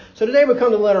So today we come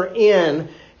to the letter N.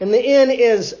 And the N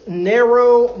is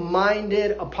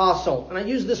narrow-minded apostle. And I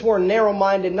use this word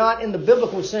narrow-minded not in the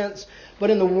biblical sense, but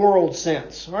in the world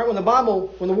sense. All right? When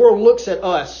the world looks at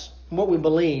us and what we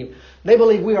believe, they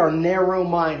believe we are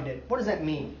narrow-minded. What does that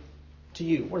mean to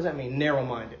you? What does that mean,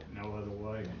 narrow-minded? No other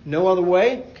way. No other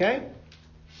way? Okay.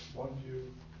 One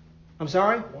view. I'm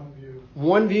sorry? One view.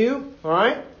 One view. All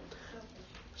right.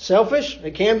 Selfish.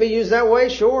 It can be used that way,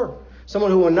 sure.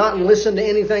 Someone who will not listen to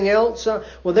anything else.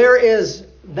 Well, there is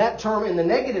that term in the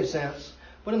negative sense,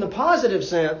 but in the positive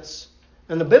sense,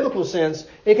 in the biblical sense,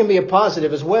 it can be a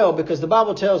positive as well, because the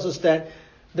Bible tells us that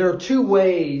there are two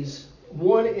ways.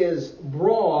 One is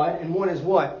broad and one is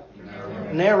what?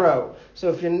 Narrow. So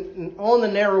if you're on the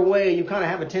narrow way, you kind of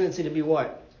have a tendency to be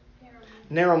what?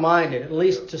 Narrow-minded, at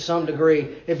least to some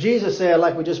degree. If Jesus said,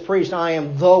 like we just preached, I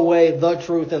am the way, the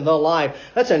truth, and the life,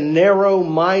 that's a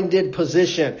narrow-minded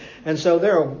position. And so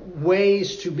there are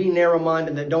ways to be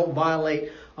narrow-minded that don't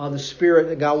violate the spirit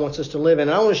that God wants us to live in.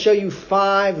 And I want to show you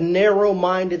 5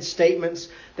 narrow-minded statements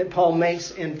that Paul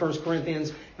makes in 1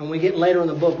 Corinthians. And when we get later in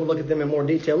the book, we'll look at them in more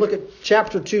detail. Look at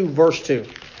chapter 2, verse 2.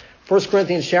 1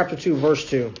 Corinthians chapter 2, verse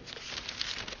 2.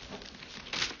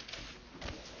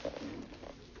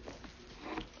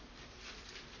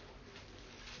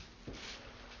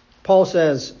 Paul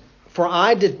says, "For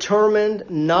I determined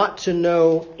not to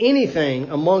know anything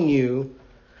among you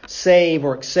save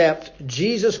or except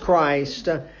Jesus Christ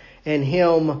and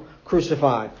Him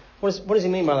crucified." What does he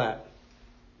mean by that?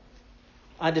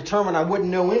 I determined I wouldn't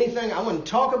know anything. I wouldn't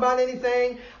talk about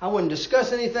anything. I wouldn't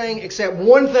discuss anything except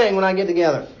one thing when I get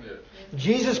together. Yeah.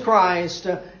 Jesus Christ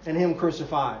and Him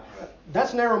crucified.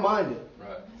 That's narrow-minded.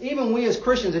 Right. Even we as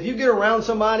Christians, if you get around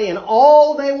somebody and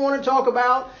all they want to talk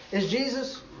about is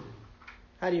Jesus,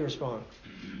 how do you respond?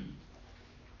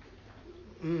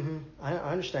 I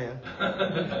understand.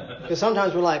 Because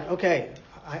sometimes we're like, okay,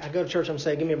 I go to church, I'm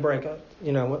saying, give me a break.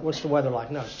 What's the weather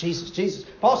like? No, it's Jesus.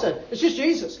 Paul said, it's just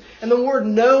Jesus. And the word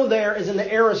know there is in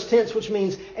the aorist tense, which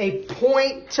means a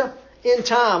point in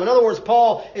time. In other words,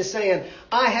 Paul is saying,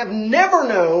 I have never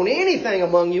known anything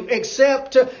among you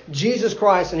except Jesus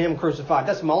Christ and Him crucified.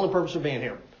 That's my only purpose of being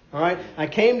here. All right? I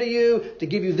came to you to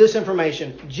give you this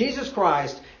information. Jesus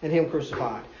Christ and Him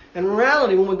crucified. And in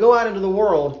reality, when we go out into the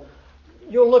world,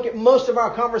 you'll look at most of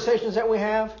our conversations that we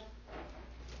have.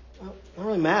 Well, they don't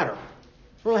really matter.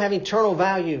 They don't have eternal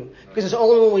value. Because it's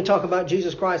only when we talk about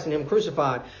Jesus Christ and Him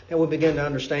crucified that we begin to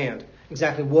understand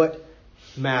exactly what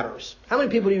matters. How many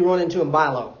people do you run into in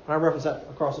Bilo? I reference that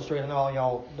across the street. I know all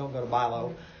y'all don't go to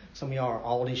Bilo. Some of y'all are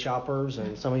Aldi shoppers,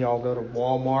 and some of y'all go to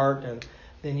Walmart, and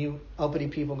then you uppity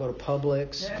people go to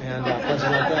Publix and places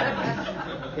like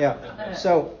that. Yeah.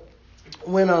 So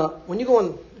when you go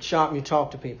and shop and you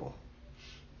talk to people,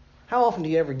 how often do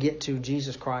you ever get to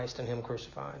Jesus Christ and Him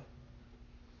crucified?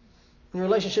 In your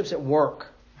relationships at work,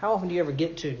 how often do you ever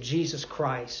get to Jesus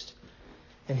Christ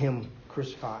and Him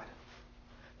crucified?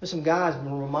 There's some guys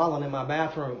been remodeling in my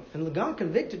bathroom, and God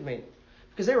convicted me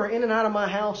because they were in and out of my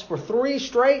house for 3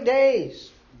 straight days.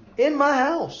 In my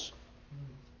house.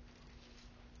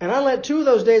 And I let 2 of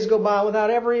those days go by without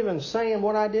ever even saying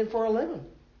what I did for a living.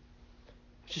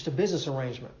 It's just a business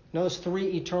arrangement. No, it's 3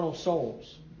 eternal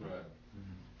souls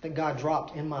that God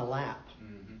dropped in my lap.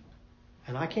 Mm-hmm.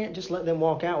 And I can't just let them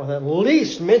walk out with at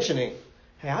least mentioning,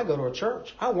 hey, I go to a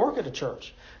church. I work at a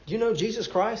church. Do you know Jesus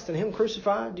Christ and Him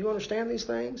crucified? Do you understand these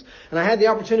things? And I had the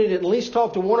opportunity to at least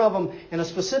talk to one of them in a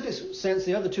specific sense,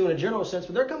 the other 2 in a general sense,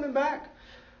 but they're coming back.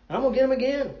 And I'm going to get them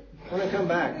again when they come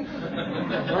back.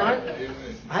 All right?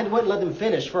 I had to wait and let them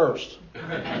finish first.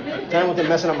 Time with them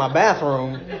messing up my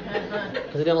bathroom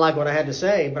because they didn't like what I had to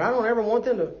say. But I don't ever want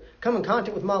them to come in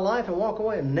contact with my life and walk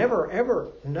away and never, ever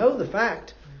know the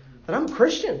fact that I'm a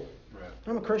Christian. Right.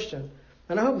 I'm a Christian.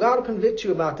 And I hope God will convict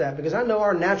you about that, because I know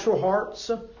our natural hearts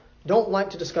don't like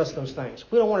to discuss those things.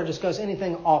 We don't want to discuss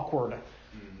anything awkward.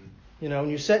 Mm-hmm. When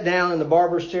you sit down in the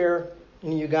barber's chair,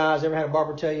 any of you guys ever had a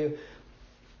barber tell you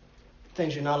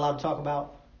things you're not allowed to talk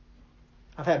about?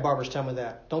 I've had barbers tell me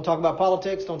that. Don't talk about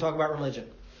politics, don't talk about religion.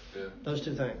 Yeah. Those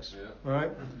 2 things. Yeah. All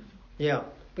right? Yeah.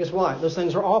 Guess what? Those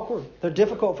things are awkward. They're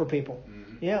difficult for people.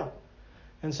 Mm-hmm. Yeah.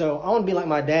 And so I want to be like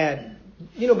my dad.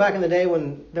 Back in the day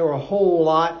when there were a whole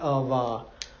lot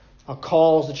of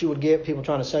calls that you would get, people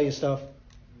trying to sell you stuff.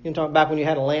 Talk back when you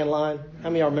had a landline. How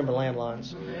many of y'all remember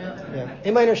landlines? Yeah.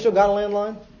 Anybody there still got a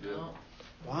landline? Yeah.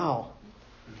 Wow.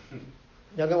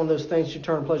 Y'all got one of those things you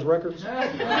turn and plays records? Yeah,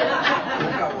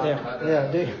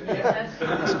 do you?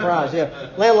 I'm surprised, yeah.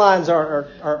 Landlines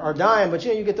are dying, but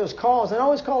you get those calls. And I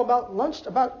always call about lunch,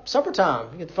 about supper time.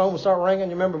 You get the phone will start ringing.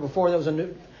 You remember before there was a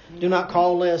Do not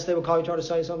call lists. They will call you, try to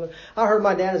sell you something. I heard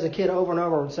my dad as a kid over and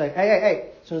over say, hey.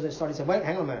 As soon as they started, he said, wait,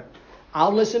 hang on a minute.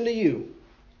 I'll listen to you.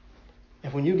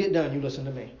 If when you get done, you listen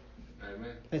to me.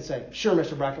 Amen. They'd say, sure,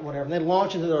 Mr. Brackett, whatever. And they'd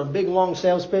launch into their big, long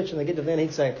sales pitch, and they get to the end,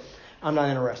 he'd say, I'm not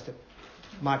interested.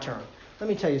 My turn. Let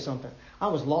me tell you something. I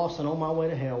was lost and on my way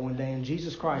to hell one day, and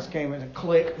Jesus Christ came in and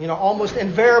click, almost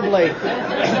invariably.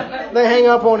 They hang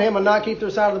up on him and not keep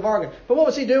their side of the bargain. But what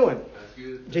was he doing? That's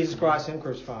good. Jesus Christ, him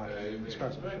crucified. Amen.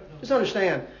 Just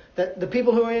understand that the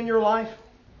people who are in your life,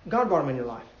 God brought them in your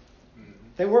life.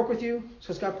 They work with you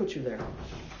because God put you there.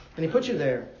 And he put you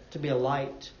there to be a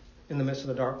light in the midst of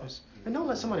the darkness. And don't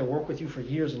let somebody work with you for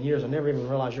years and years and never even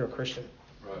realize you're a Christian.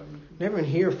 Right. Never even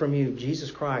hear from you,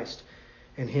 Jesus Christ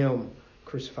and him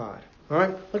crucified. All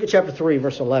right, look at chapter 3,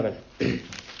 verse 11.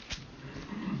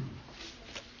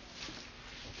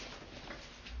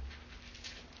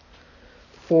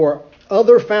 For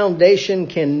other foundation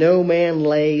can no man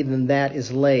lay than that is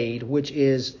laid, which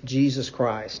is Jesus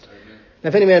Christ. Amen. Now,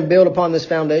 if any man build upon this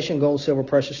foundation, gold, silver,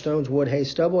 precious stones, wood, hay,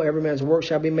 stubble, every man's work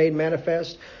shall be made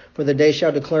manifest. For the day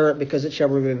shall declare it, because it shall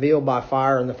be revealed by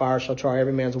fire, and the fire shall try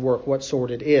every man's work, what sort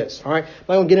it is. All right? I'm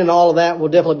not going to get into all of that. We'll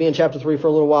definitely be in chapter 3 for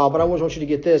a little while, but I always want you to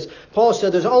get this. Paul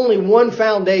said there's only one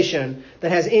foundation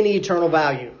that has any eternal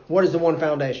value. What is the one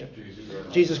foundation?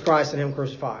 Jesus Christ and him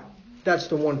crucified. That's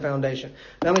the one foundation.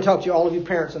 Now let me talk to you, all of you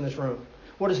parents in this room.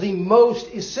 What is the most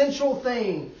essential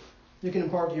thing you can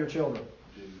impart to your children?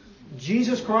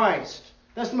 Jesus Christ.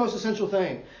 That's the most essential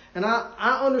thing. And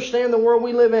I understand the world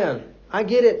we live in. I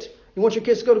get it. You want your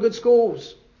kids to go to good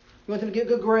schools. You want them to get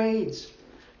good grades.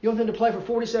 You want them to play for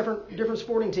 47 different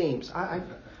sporting teams. I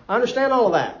understand all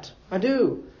of that. I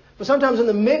do. But sometimes in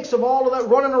the mix of all of that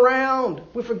running around,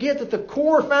 we forget that the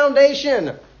core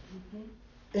foundation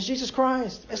is Jesus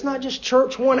Christ. It's not just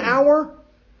church 1 hour.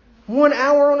 1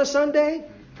 hour on a Sunday.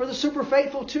 For the super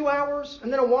faithful 2 hours.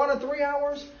 And then Awana 3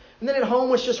 hours. And then at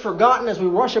home it's just forgotten as we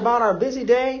rush about our busy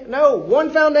day. No,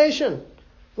 one foundation.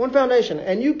 One foundation.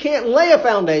 And you can't lay a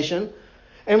foundation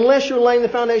unless you're laying the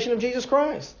foundation of Jesus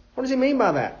Christ. What does he mean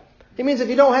by that? He means if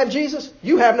you don't have Jesus,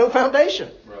 you have no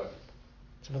foundation. Right.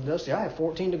 So, Dusty, I have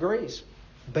 14 degrees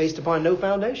based upon no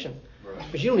foundation. Right.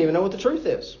 Because you don't even know what the truth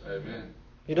is. Amen.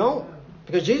 You don't.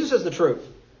 Because Jesus is the truth.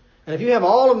 And if you have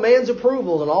all of man's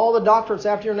approvals and all the doctorates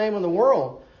after your name in the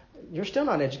world, you're still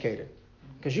not educated.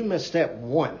 Because you missed step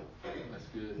 1. That's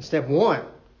good. And step 1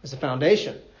 is the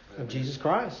foundation of Jesus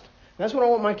Christ. That's what I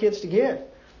want my kids to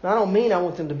get. Now, I don't mean I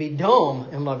want them to be dumb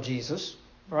and love Jesus.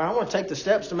 Or I want to take the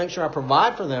steps to make sure I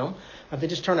provide for them. If they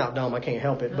just turn out dumb, I can't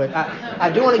help it. But I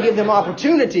do want to give them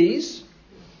opportunities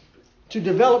to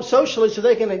develop socially so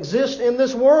they can exist in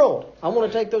this world. I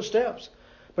want to take those steps.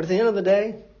 But at the end of the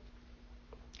day,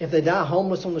 if they die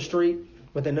homeless on the street,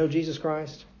 but they know Jesus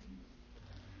Christ,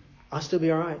 I'll still be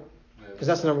all right. Because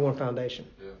that's the number one foundation.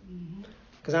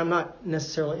 Because I'm not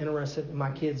necessarily interested in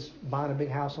my kids buying a big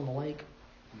house on the lake.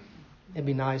 It'd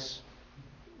be nice,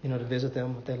 to visit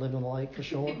them if they lived on the lake for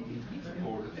sure.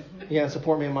 Yeah,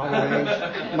 support me in my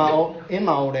old age. In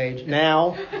my old age.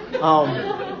 Now,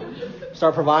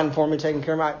 start providing for me, taking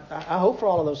care of me. I hope for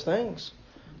all of those things.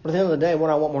 But at the end of the day, what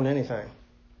I want more than anything,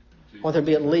 I want there to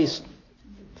be at least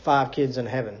 5 kids in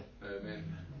heaven.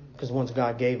 Because the ones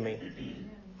God gave me,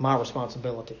 my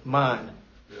responsibility, mine,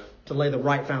 to lay the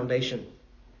right foundation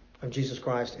of Jesus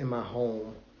Christ in my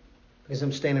home. Because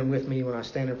him standing with me when I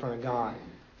stand in front of God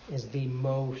is the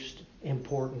most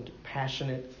important,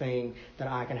 passionate thing that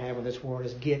I can have in this world,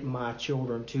 is get my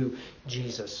children to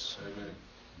Jesus. Amen.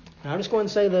 Now, I'm just going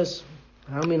to say this.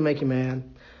 I don't mean to make you mad,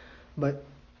 but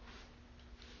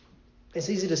it's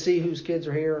easy to see whose kids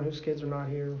are here and whose kids are not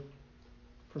here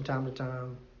from time to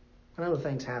time. I know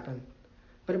things happen.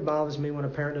 But it bothers me when a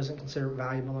parent doesn't consider it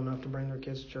valuable enough to bring their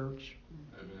kids to church.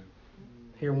 Amen.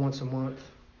 Here once a month,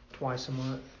 twice a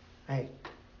month. Hey,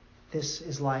 this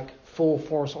is like full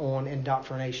force on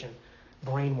indoctrination,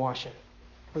 brainwashing.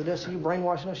 Brother Dusty, you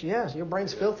brainwashing us? Yes, your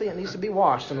brain's filthy. It needs to be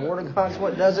washed. And the Word of God is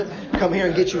what does it. Come here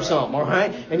and get you some, all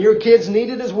right? And your kids need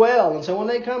it as well. And so when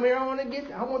they come here, I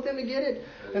want them to get it.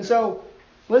 And so,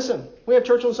 listen, we have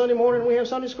church on Sunday morning and we have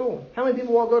Sunday school. How many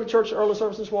people go to church early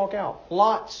services, walk out?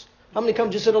 Lots. How many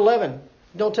come just at 11?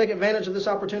 Don't take advantage of this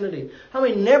opportunity. How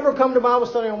many never come to Bible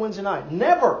study on Wednesday night?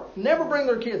 Never. Never bring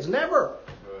their kids. Never.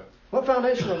 Right. What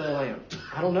foundation are they laying?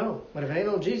 I don't know. But if they ain't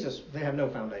on Jesus, they have no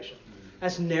foundation.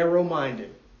 That's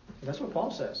narrow-minded. That's what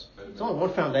Paul says. It's only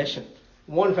one foundation.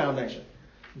 One foundation.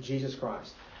 Jesus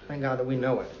Christ. Thank God that we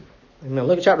know it. Amen.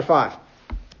 Look at chapter 5.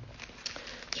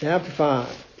 Chapter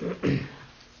 5.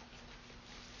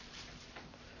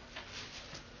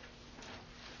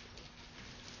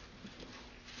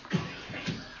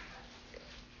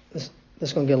 This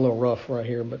is going to get a little rough right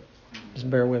here, but just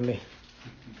bear with me.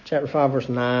 Chapter 5, verse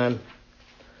 9.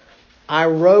 I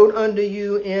wrote unto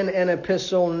you in an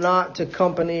epistle not to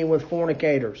company with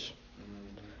fornicators,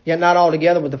 yet not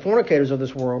altogether with the fornicators of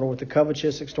this world, or with the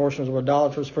covetous, extortioners, or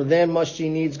idolaters, for then must ye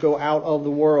needs go out of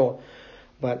the world.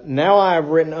 But now I have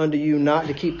written unto you not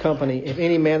to keep company, if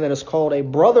any man that is called a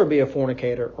brother be a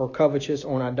fornicator, or covetous,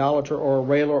 or an idolater, or a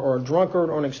railer, or a drunkard,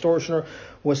 or an extortioner,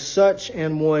 with such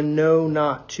an one know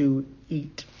not to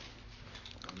eat.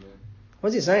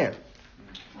 What's he saying?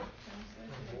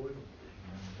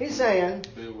 He's saying,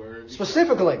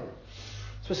 specifically,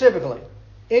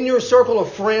 in your circle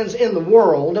of friends in the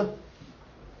world,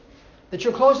 that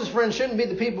your closest friends shouldn't be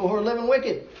the people who are living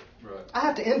wicked. Right. I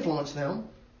have to influence them,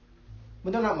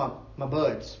 but they're not my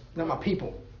buds, not my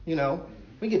people. You know,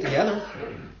 we get together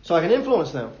so I can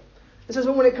influence them. It says,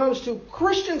 but when it comes to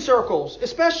Christian circles,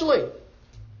 especially,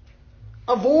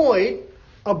 avoid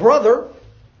a brother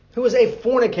who is a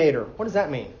fornicator. What does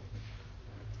that mean?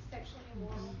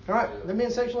 All right, they're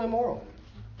being sexually immoral.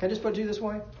 Can I just put it to you this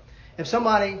way? If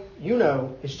somebody you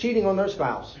know is cheating on their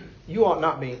spouse, you ought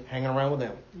not be hanging around with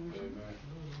them.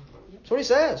 That's what he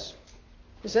says.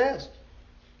 He says.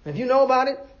 If you know about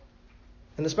it,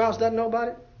 and the spouse doesn't know about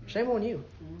it, shame on you.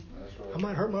 I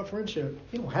might hurt my friendship.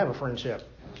 You don't have a friendship.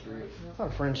 It's not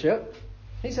a friendship.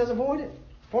 He says avoid it.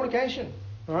 Fornication.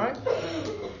 All right?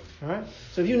 All right?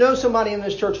 So if you know somebody in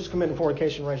this church who's committing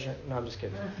fornication, raise your hand. No, I'm just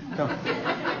kidding.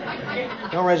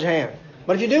 Don't raise your hand.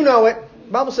 But if you do know it,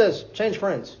 the Bible says change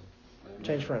friends.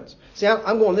 Change friends. See,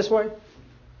 I'm going this way.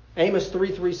 Amos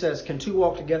 3:3 says, can two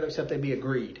walk together except they be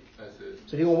agreed? That's it.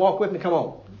 So if you want to walk with me, come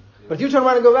on. But if you turn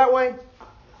around and go that way,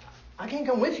 I can't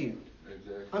come with you.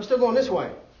 Exactly. I'm still going this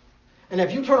way. And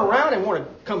if you turn around and want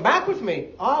to come back with me,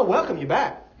 I'll welcome you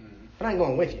back. But I ain't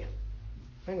going with you.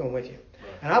 I ain't going with you.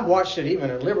 And I've watched it even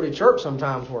at Liberty Church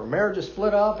sometimes where marriages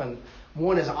split up and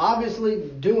one is obviously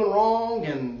doing wrong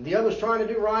and the other's trying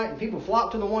to do right and people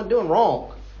flock to the one doing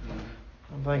wrong.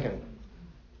 I'm thinking,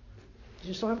 you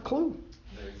just don't have a clue.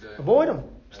 Exactly. Avoid them.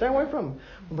 Stay away from them.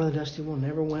 Well, Brother Dusty, we'll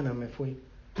never win them if we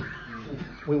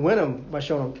win them by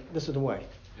showing them this is the way.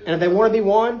 And if they want to be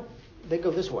won, they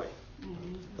go this way.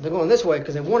 But they're going this way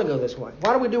because they want to go this way.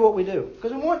 Why do we do what we do?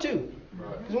 Because we want to.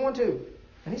 Because we want to.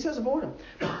 And he says avoid them.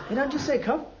 He doesn't just say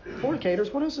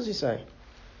fornicators. What else does he say?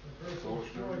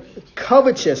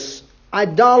 Covetous,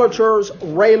 idolaters,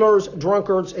 railers,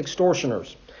 drunkards,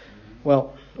 extortioners.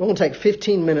 Well, we're going to take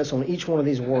 15 minutes on each one of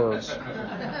these words.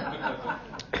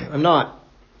 I'm not.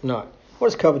 What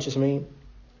does covetous mean?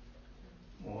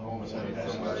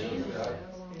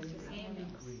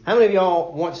 How many of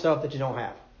y'all want stuff that you don't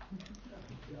have?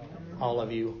 All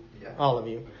of you. All of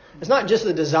you. It's not just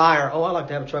the desire, I'd like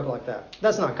to have a truck like that.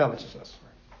 That's not covetousness.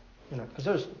 You know,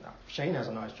 because Shane has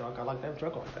a nice truck. I'd like to have a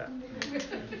truck like that.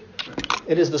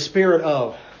 It is the spirit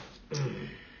of, I'm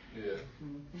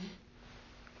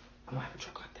going to have a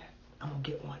truck like that. I'm going to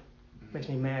get one. Makes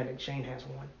me mad that Shane has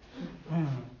one.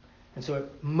 And so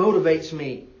it motivates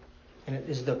me. And it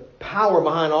is the power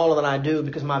behind all that I do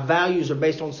because my values are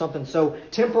based on something so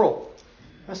temporal.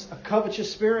 That's a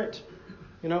covetous spirit.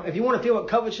 You know, if you want to feel what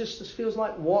covetousness feels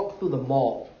like, walk through the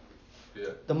mall. Yeah.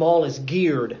 The mall is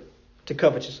geared to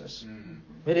covetousness.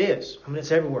 Mm-hmm. It is. I mean,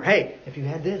 it's everywhere. Hey, if you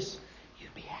had this,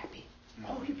 you'd be happy.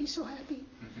 Oh, you'd be so happy.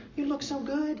 You look so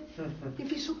good. You'd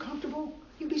be so comfortable.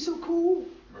 You'd be so cool.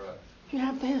 Right. You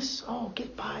have this. Oh,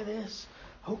 buy this.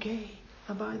 Okay,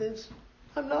 I buy this.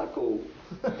 I'm not cool.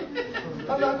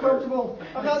 I'm not comfortable.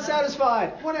 I'm not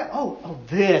satisfied. What?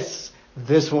 This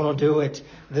one will do it.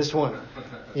 This one.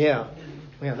 Yeah.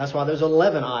 Yeah, that's why there's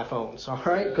 11 iPhones, all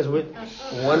right? Because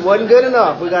one wasn't good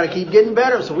enough. We got to keep getting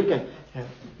better so we can,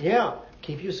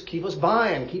 keep us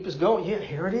buying, keep us going. Yeah,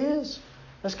 here it is.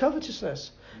 That's covetousness.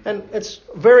 And it's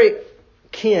very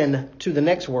kin to the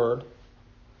next word.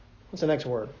 What's the next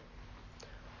word?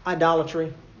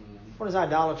 Idolatry. What is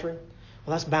idolatry?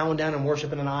 Well, that's bowing down and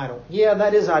worshiping an idol. Yeah,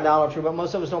 that is idolatry, but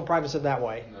most of us don't practice it that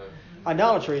way. No.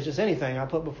 Idolatry is just anything I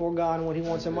put before God and what He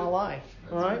wants in my life,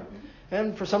 all right?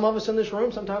 And for some of us in this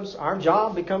room, sometimes our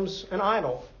job becomes an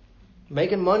idol.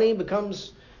 Making money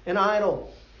becomes an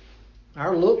idol.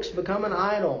 Our looks become an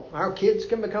idol. Our kids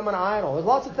can become an idol. There's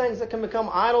lots of things that can become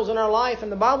idols in our life.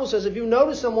 And the Bible says if you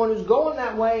notice someone who's going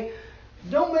that way,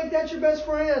 don't make that your best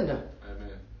friend.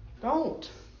 Amen. Don't.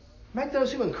 Make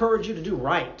those who encourage you to do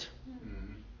right.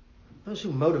 Mm-hmm. Those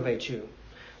who motivate you.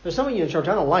 There's some of you in church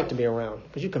I don't like to be around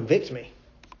because you convict me.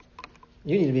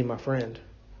 You need to be my friend.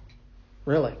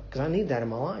 Really, because I need that in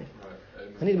my life. Right.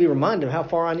 I need to be reminded of how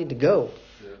far I need to go.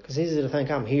 Because it's easy to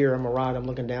think I'm here, I'm right, I'm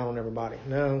looking down on everybody.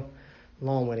 No,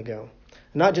 long way to go.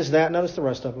 Not just that, notice the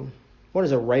rest of them. What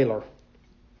is a railer?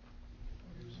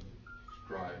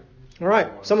 All right.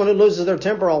 Someone who loses their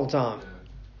temper all the time. Yeah.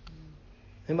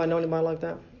 Anybody know anybody like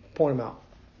that? Point them out.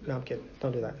 No, I'm kidding.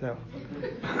 Don't do that. No.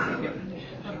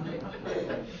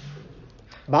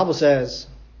 The Bible says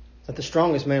that the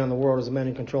strongest man in the world is the man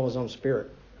who controls his own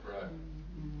spirit. Right.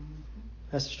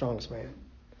 That's the strongest man.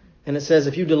 And it says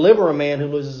if you deliver a man who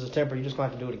loses his temper, you're just going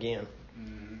to have to do it again.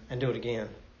 Mm-hmm. And do it again.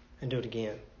 And do it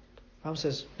again. The Bible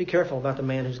says be careful about the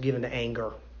man who's given to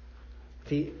anger. If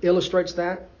he illustrates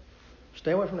that,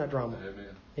 stay away from that drama. Amen.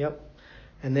 Yep.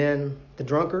 And then the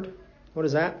drunkard, what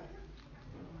is that?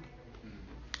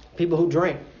 People who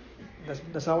drink.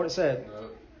 That's not what it said. No.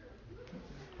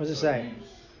 What does it say?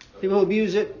 People who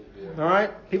abuse it. Yeah. All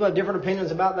right? People have different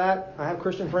opinions about that. I have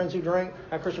Christian friends who drink.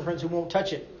 I have Christian friends who won't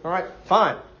touch it. All right?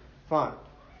 Fine. But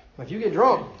if you get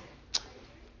drunk,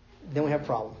 then we have a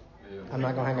problem. Yeah. I'm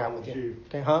not going to hang out with you.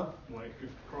 Okay, huh?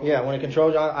 Yeah, When it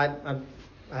controls you, I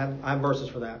have verses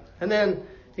for that. And then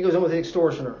he goes on with the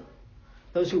extortioner.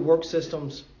 Those who work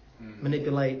systems,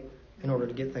 manipulate in order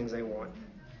to get things they want.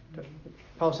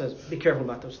 Paul says, be careful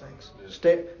about those things.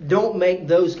 Don't make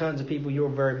those kinds of people your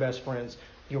very best friends,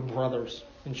 your brothers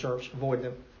in church. Avoid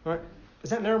them. All right?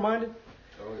 Is that narrow-minded?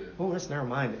 Oh, yeah. Oh, that's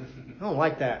narrow-minded. I don't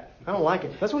like that. I don't like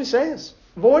it. That's what he says.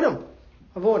 Avoid them.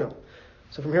 Avoid them.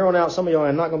 So from here on out, some of y'all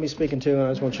I'm not going to be speaking to, and I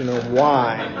just want you to know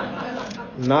why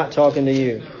I'm not talking to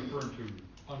you. Referring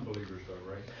to unbelievers,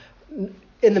 though, right?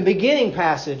 In the beginning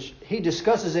passage, he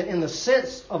discusses it in the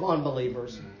sense of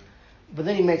unbelievers. But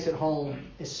then he makes it home,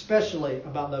 especially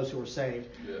about those who are saved.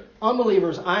 Yeah.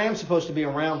 Unbelievers, I am supposed to be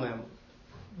around them.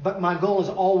 But my goal is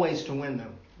always to win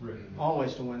them. Right.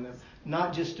 Always to win them.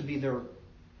 Not just to be their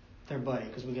buddy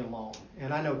because we get along.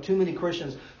 And I know too many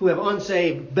Christians who have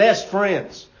unsaved best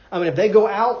friends. I mean, if they go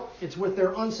out, it's with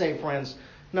their unsaved friends,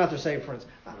 not their saved friends.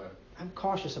 Right. I'm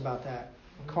cautious about that.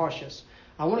 I'm cautious.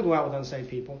 I want to go out with unsaved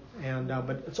people,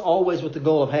 but it's always with the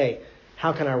goal of, hey,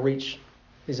 how can I reach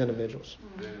these individuals?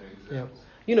 Yeah, exactly. Yeah.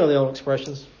 You know the old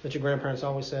expressions that your grandparents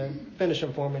always said. Finish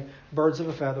them for me. Birds of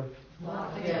a feather.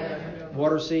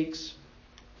 Water seeks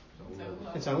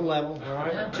its own level. All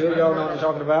right. Two of y'all know what I'm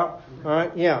talking about. All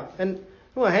right. Yeah. And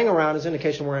hang around is an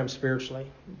indication where I am spiritually,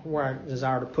 where I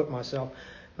desire to put myself.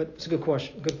 But it's a good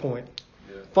question. Good point.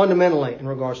 Yeah. Fundamentally, in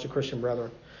regards to Christian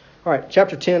brethren. All right.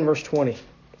 Chapter 10, verse 20.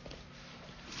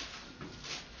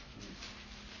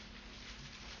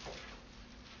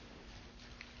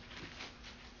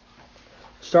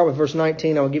 Start with verse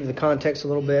 19. I will give you the context a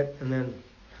little bit and then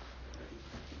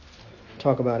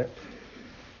talk about it.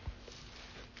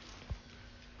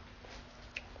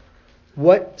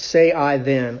 What say I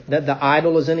then? That the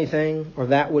idol is anything, or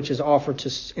that which is offered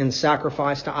in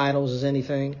sacrifice to idols is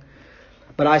anything?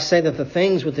 But I say that the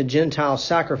things which the Gentiles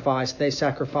sacrifice, they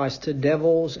sacrifice to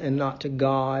devils and not to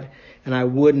God. And I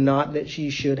would not that ye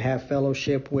should have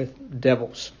fellowship with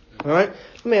devils. All right?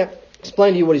 Let me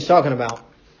explain to you what he's talking about.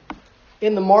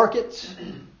 In the markets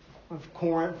of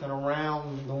Corinth and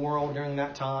around the world during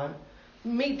that time,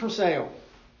 meat for sale,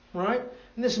 right?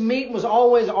 And this meat was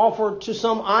always offered to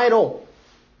some idol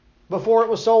before it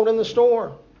was sold in the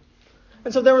store.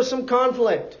 And so there was some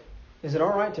conflict. Is it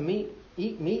all right to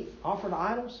eat meat offered to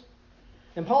idols?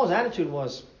 And Paul's attitude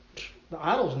was, the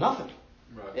idol's nothing.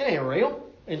 Right. It ain't real.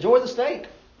 Enjoy the steak,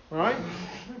 right?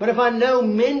 But if I know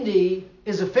Mindy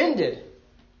is offended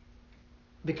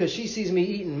because she sees me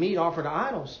eating meat offered to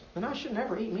idols, then I should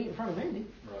never eat meat in front of Mindy.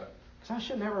 Right. Because I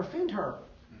should never offend her.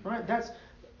 Right? That's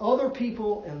other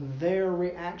people and their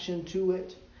reaction to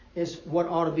it is what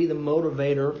ought to be the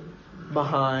motivator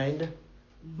behind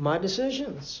my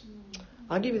decisions.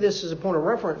 I'll give you this as a point of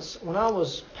reference. When I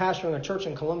was pastoring a church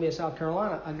in Columbia, South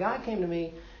Carolina, a guy came to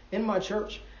me in my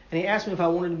church and he asked me if I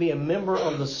wanted to be a member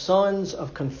of the Sons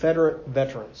of Confederate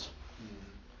Veterans.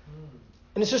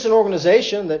 And it's just an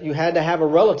organization that you had to have a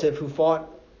relative who fought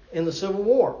in the Civil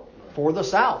War for the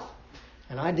South.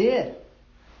 And I did.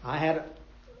 I had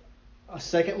a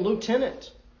second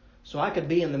lieutenant. So I could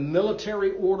be in the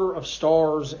military order of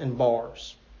stars and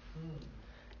bars.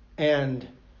 And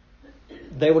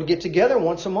they would get together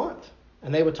once a month.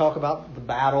 And they would talk about the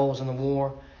battles and the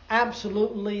war.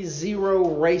 Absolutely zero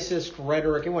racist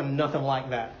rhetoric. It wasn't nothing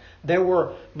like that. There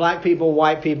were black people,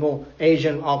 white people,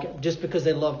 Asian, all, just because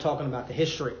they loved talking about the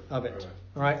history of it.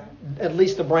 All right? At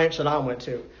least the branch that I went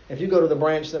to. If you go to the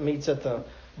branch that meets at the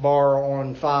bar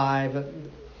on 5,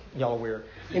 y'all are weird.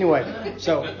 Anyway,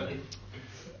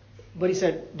 but he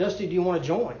said, Dusty, do you want to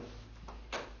join?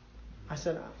 I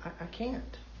said, I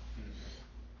can't.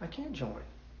 I can't join.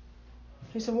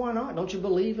 He said, why not? Don't you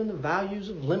believe in the values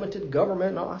of limited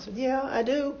government? And I said, yeah, I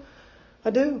do.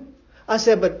 I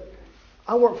said, but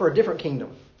I work for a different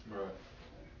kingdom. Right.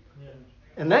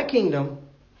 And that kingdom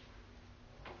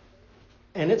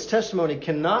And its testimony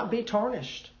cannot be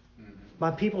tarnished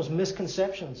by people's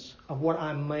misconceptions of what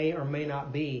I may or may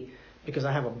not be because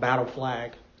I have a battle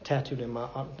flag tattooed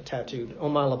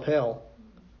on my lapel.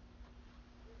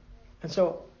 And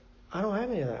so I don't have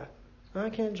any of that. I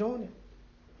can't join it.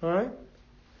 All right?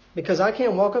 Because I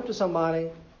can't walk up to somebody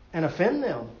and offend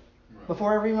them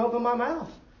before I ever even open my mouth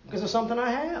because of something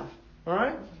I have. All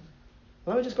right?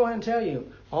 Let me just go ahead and tell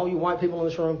you, all you white people in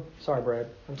this room, sorry, Brad,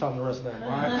 I'm talking to the rest of them. All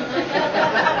right?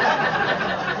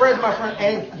 Brad's my friend,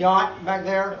 Ed Yacht back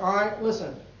there. All right?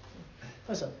 Listen.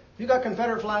 You got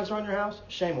Confederate flags around your house?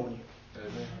 Shame on you.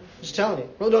 Amen. Just telling you.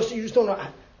 You just don't know.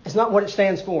 It's not what it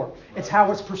stands for. It's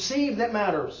how it's perceived that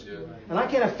matters. Yeah. And I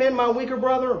can't offend my weaker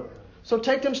brother. So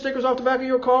take them stickers off the back of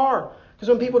your car. Because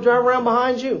when people drive around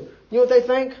behind you, you know what they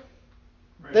think?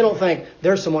 They don't think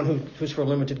there's someone who's for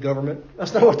limited government.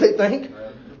 That's not what they think.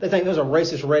 They think there's a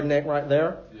racist redneck right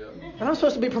there. Yeah. And I'm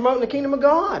supposed to be promoting the kingdom of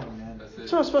God.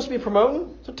 That's what I'm supposed to be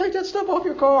promoting. So take that stuff off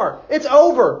your car. It's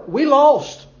over. We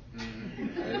lost.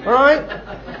 All right?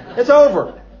 It's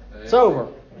over. It's over.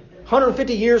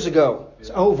 150 years ago. It's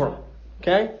over.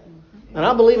 Okay? And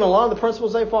I believe in a lot of the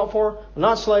principles they fought for.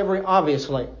 Not slavery,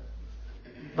 obviously.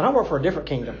 But I work for a different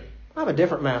kingdom. I have a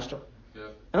different master.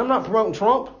 And I'm not promoting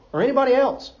Trump or anybody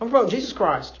else. I'm promoting Jesus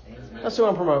Christ. That's who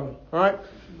I'm promoting. All right?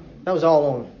 That was all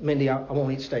on Mindy. I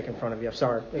won't eat steak in front of you. I'm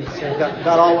sorry.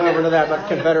 Got all the way over into that about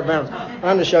Confederate bounds. I'm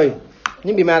going to show you. You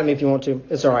can be mad at me if you want to.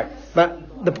 It's all right. But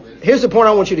here's the point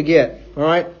I want you to get. All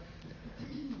right?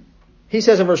 He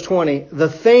says in verse 20, the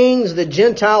things the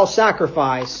Gentiles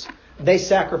sacrifice, they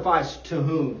sacrifice to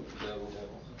whom?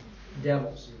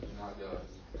 Devils.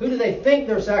 Who do they think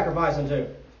they're sacrificing to?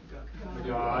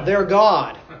 God. Their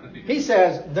God. He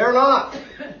says they're not.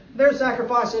 They're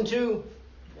sacrificing to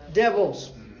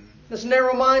devils. That's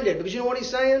narrow-minded, because you know what he's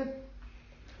saying?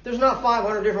 There's not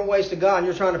 500 different ways to God and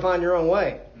you're trying to find your own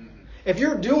way. If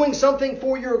you're doing something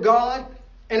for your God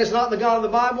and it's not the God of the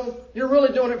Bible, you're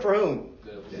really doing it for whom?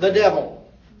 The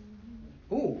devil.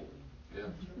 Ooh.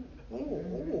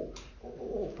 Ooh,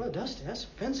 Brother Dusty, that's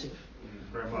offensive.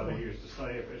 Grandmother used to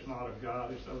say, if it's not of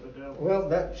God, it's of the devil.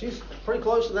 Well, she's pretty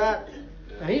close to that.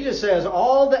 And he just says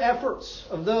all the efforts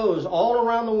of those all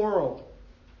around the world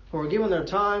who are giving their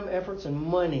time, efforts, and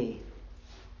money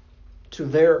to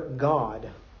their God.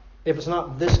 If it's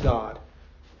not this God,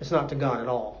 it's not to God at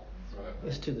all.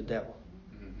 It's to the devil.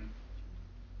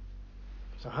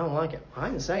 So I don't like it. I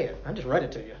didn't say it. I just read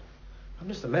it to you. I'm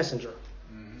just a messenger.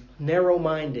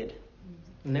 Narrow-minded.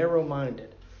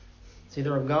 Narrow-minded. It's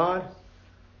either of God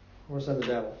or it's of the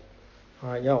devil. All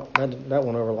right, y'all. That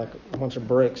went over like a bunch of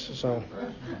bricks. So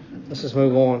let's just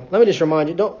move on. Let me just remind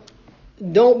you,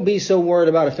 don't be so worried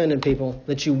about offending people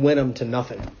that you win them to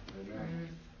nothing.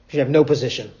 You have no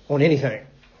position on anything.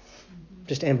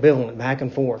 Just ambivalent, back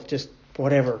and forth, just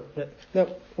whatever.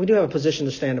 No, we do have a position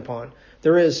to stand upon.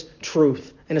 There is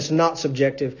truth, and it's not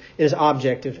subjective. It is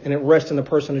objective, and it rests in the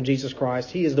person of Jesus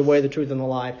Christ. He is the way, the truth, and the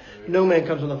life. No man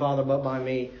comes to the Father but by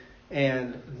me.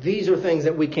 And these are things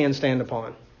that we can stand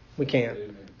upon. We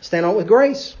can. Stand on it with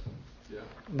grace.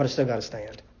 But I still got to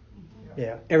stand.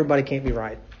 Yeah. Everybody can't be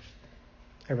right.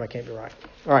 Everybody can't be right.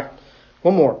 All right.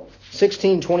 One more.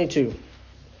 16:22.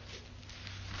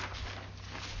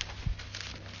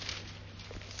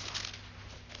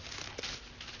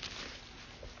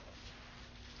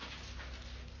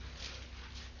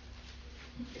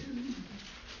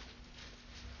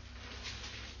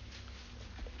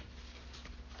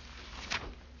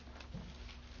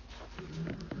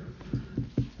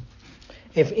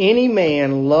 If any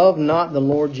man love not the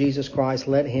Lord Jesus Christ,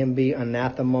 let him be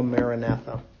anathema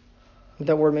maranatha. What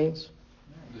that word means?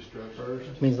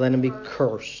 It means let him be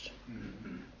cursed.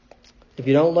 If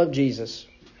you don't love Jesus,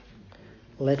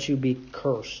 let you be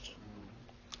cursed.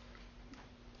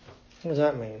 What does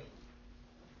that mean?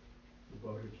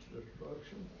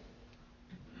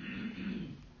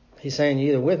 He's saying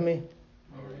you're either with me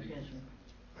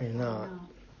or you're not.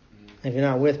 If you're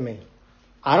not with me,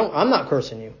 I'm not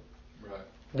cursing you.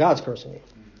 God's cursing you.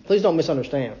 Please don't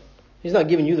misunderstand. He's not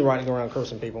giving you the right to go around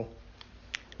cursing people.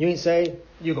 You ain't saved,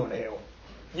 you're going to hell.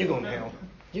 You're going to hell.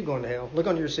 You're going to hell. Look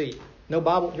under your seat. No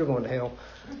Bible, you're going to hell.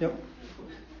 Yep.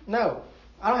 No,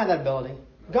 I don't have that ability.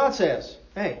 God says,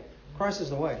 hey, Christ is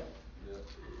the way.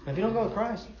 And if you don't go with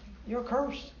Christ, you're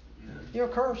cursed. You're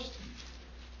cursed.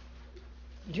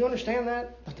 Do you understand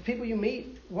that? Like the people you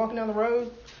meet walking down the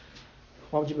road,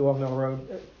 why would you be walking down the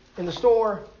road? In the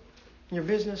store, in your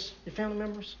business, your family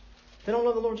members, they don't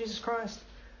love the Lord Jesus Christ.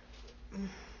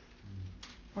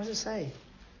 What does it say? It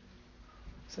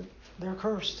said they're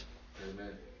cursed.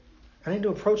 Amen. I need to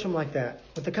approach them like that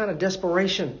with the kind of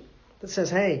desperation that says,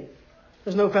 hey,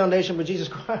 There's no foundation but Jesus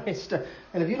Christ.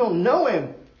 And if you don't know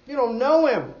Him,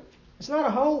 it's not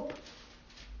a hope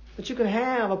that you can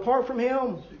have apart from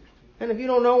Him. And if you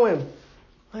don't know Him,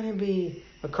 let him be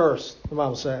accursed, the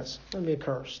Bible says. Let him be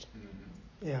accursed.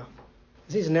 Yeah.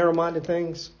 These narrow-minded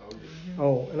things.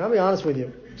 Oh, and I'll be honest with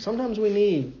you. Sometimes we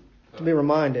need to be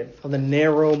reminded of the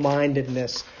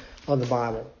narrow-mindedness of the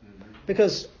Bible.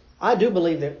 Because I do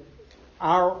believe that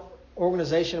our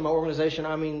organization, and by organization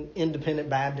I mean Independent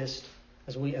Baptist,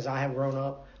 as I have grown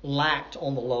up, lacked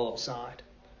on the love side.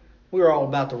 We were all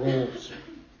about the rules.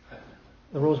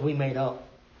 The rules we made up.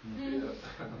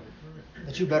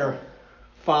 That you better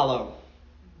follow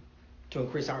to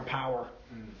increase our power.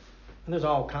 And there's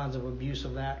all kinds of abuse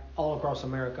of that all across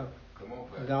America.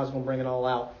 And God's going to bring it all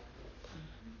out.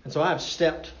 And so I've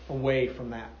stepped away from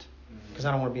that because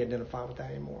I don't want to be identified with that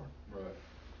anymore. Right.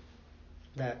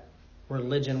 That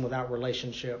religion without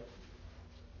relationship,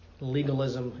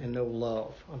 legalism and no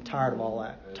love. I'm tired of all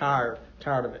that. Tired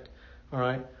of it. All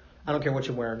right? I don't care what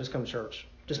you're wearing. Just come to church.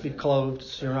 Just be clothed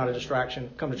so you're not a distraction.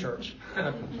 Come to church.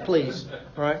 Please.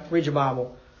 All right? Read your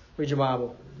Bible. Read your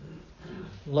Bible.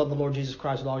 Love the Lord Jesus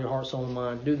Christ with all your heart, soul, and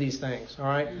mind. Do these things. All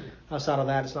right? Outside of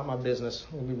that, it's not my business.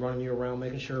 We'll be running you around,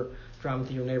 making sure, driving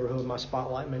through your neighborhood with my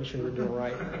spotlight, making sure you're doing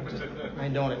right. I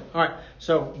ain't doing it. All right.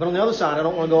 So, but on the other side, I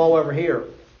don't want to go all over here.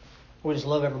 We just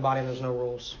love everybody and there's no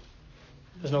rules.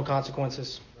 There's no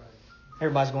consequences.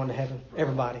 Everybody's going to heaven.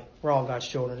 Everybody. We're all God's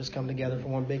children. Just come together for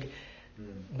one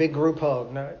big group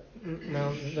hug.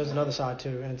 No, there's another side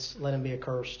too, and it's let him be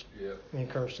accursed. Yeah. Be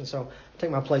accursed. And so I take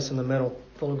my place in the middle,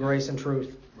 full of grace and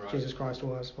truth. Right. Jesus Christ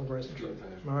was full of grace and truth.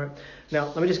 All right. Now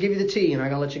let me just give you the T, and I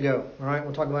gotta let you go. All right.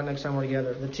 We'll talk about it next time we're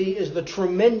together. The T is the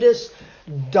tremendous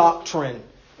doctrine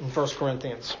in 1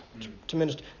 Corinthians.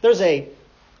 Tremendous. There's a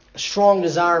strong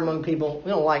desire among people. We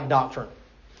don't like doctrine.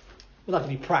 We like to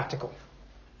be practical.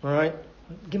 All right.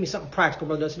 Give me something practical,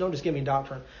 brother. Don't just give me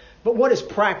doctrine. But what is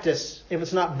practice if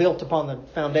it's not built upon the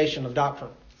foundation of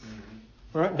doctrine?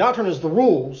 All right? Doctrine is the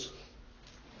rules.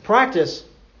 Practice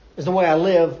is the way I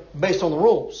live based on the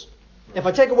rules. If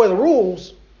I take away the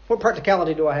rules, what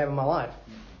practicality do I have in my life?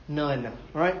 None. All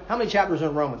right? How many chapters are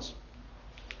in Romans?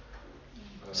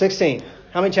 16.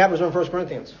 How many chapters are in 1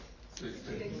 Corinthians?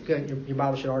 16. Good. Your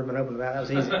Bible should have already been open to that. That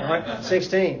was easy. All right?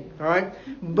 16. All right?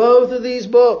 Both of these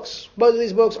books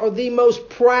are the most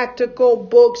practical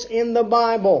books in the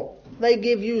Bible. They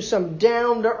give you some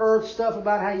down-to-earth stuff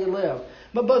about how you live.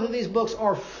 But both of these books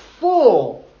are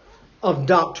full of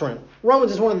doctrine.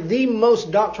 Romans is one of the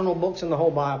most doctrinal books in the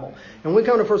whole Bible. And when we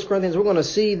come to 1 Corinthians, we're going to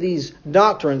see these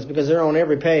doctrines because they're on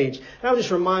every page. And I would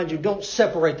just remind you, don't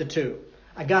separate the two.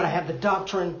 I got to have the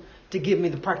doctrine to give me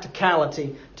the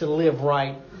practicality to live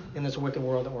right in this wicked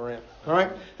world that we're in. All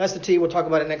right? That's the T. We'll talk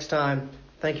about it next time.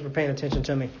 Thank you for paying attention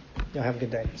to me. Y'all have a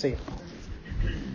good day. See you.